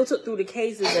filtered through the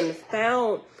cases and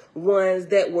found ones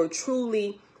that were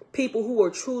truly people who were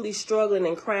truly struggling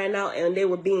and crying out, and they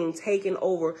were being taken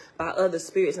over by other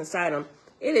spirits inside them.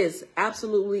 It is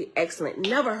absolutely excellent.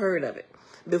 Never heard of it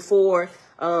before.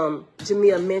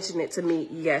 Jamia mentioned it to me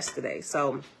yesterday.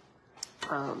 So,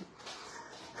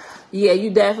 yeah,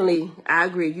 I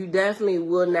agree. You definitely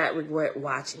will not regret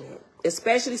watching it,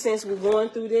 especially since we're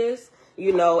going through this,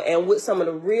 you know, and with some of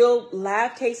the real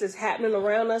live cases happening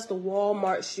around us, the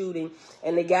Walmart shooting,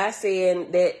 and the guy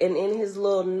saying that, and in his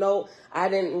little note, I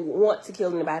didn't want to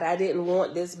kill anybody. I didn't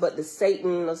want this, but the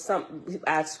Satan or something.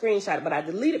 I screenshot it, but I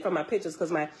deleted from my pictures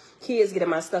because my kids get in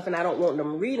my stuff and I don't want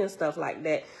them reading stuff like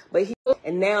that. But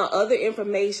and now other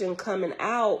information coming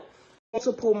out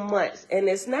multiple months, and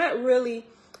it's not really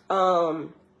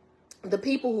the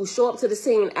people who show up to the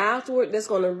scene afterward that's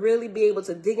going to really be able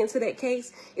to dig into that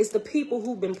case. It's the people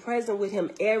who've been present with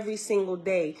him every single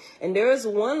day. And there is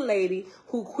one lady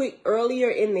who quit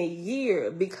earlier in the year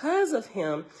because of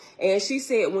him. And she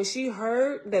said when she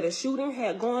heard that a shooting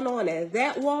had gone on at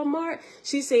that Walmart,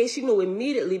 she said she knew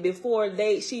immediately before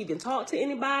she even talked to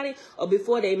anybody or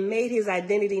before they made his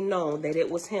identity known that it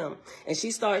was him. And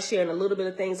she started sharing a little bit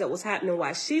of things that was happening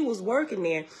while she was working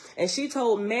there. And she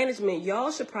told management, y'all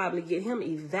should probably get him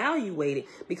evaluated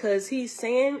because he's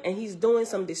saying and he's doing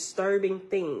some disturbing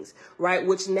things, right?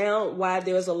 Which now why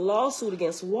there's a lawsuit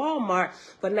against Walmart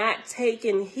for not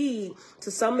taking heed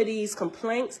to some of these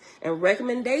complaints and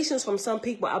recommendations from some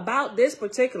people about this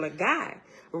particular guy,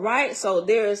 right? So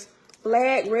there's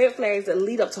red flags that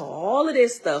lead up to all of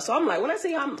this stuff. So I'm like, when I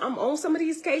say I'm on some of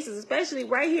these cases, especially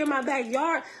right here in my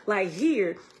backyard, like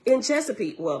here in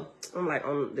Chesapeake. Well, I'm like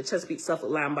on the Chesapeake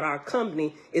Suffolk line, but our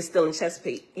company is still in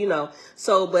Chesapeake, you know.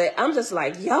 So, but I'm just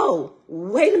like, yo,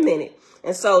 wait a minute.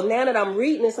 And so now that I'm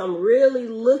reading this, I'm really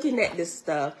looking at this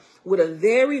stuff with a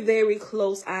very, very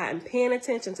close eye and paying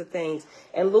attention to things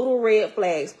and little red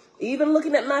flags. Even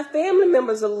looking at my family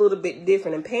members a little bit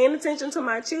different and paying attention to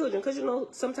my children. Because, you know,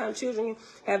 sometimes children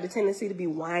have the tendency to be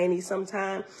whiny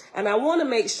sometimes. And I want to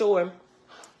make sure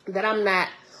that I'm not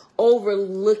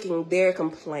overlooking their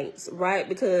complaints, right?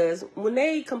 Because when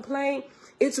they complain,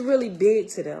 it's really big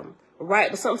to them,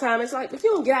 right? But sometimes it's like, if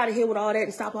you don't get out of here with all that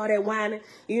and stop all that whining,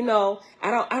 you know,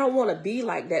 I don't want to be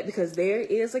like that, because there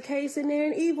is a case in there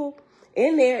and evil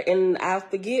in there. And I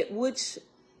forget which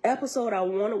episode I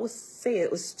wanted was said.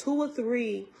 It was 2 or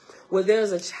 3 where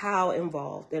there's a child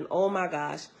involved. And oh my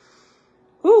gosh,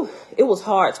 whew, it was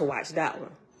hard to watch that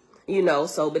one, you know.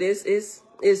 So, but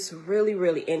it's really,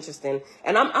 really interesting.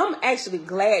 And I'm actually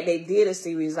glad they did a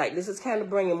series like this. It's kind of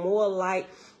bringing more light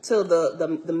to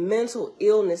the mental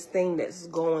illness thing that's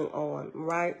going on,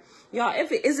 right? Y'all,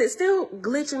 is it still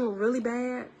glitching really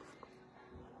bad?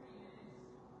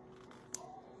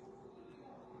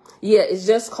 Yeah, it's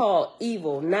just called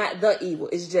Evil, not The Evil.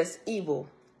 It's just Evil.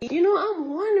 You know,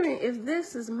 I'm wondering if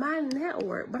this is my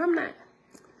network, but I'm not.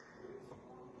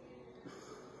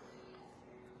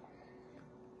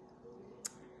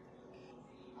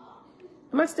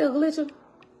 Am I still glitching?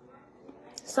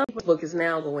 Some book is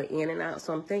now going in and out,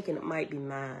 so I'm thinking it might be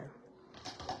mine.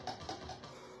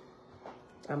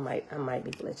 I might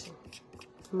be glitching.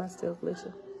 Am I still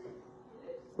glitching?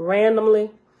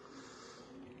 Randomly?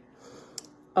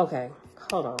 Okay,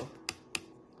 hold on.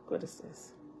 What is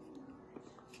this?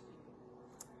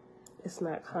 It's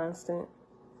not constant.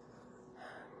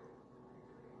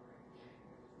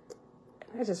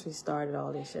 I just restarted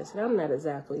all this shit, so I'm not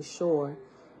exactly sure.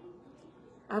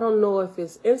 I don't know if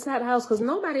it's inside the house because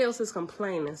nobody else is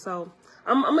complaining. So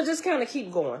I'm going to just kind of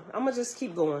keep going. I'm going to just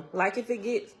keep going. Like if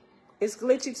it's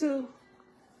glitchy too.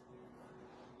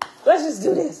 Let's just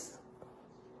do this.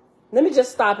 Let me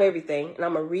just stop everything and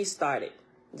I'm going to restart it.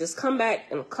 Just come back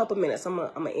in a couple minutes. I'm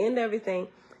going to end everything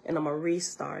and I'm going to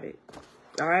restart it.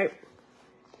 All right.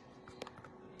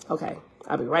 Okay.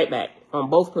 I'll be right back on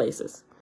both places.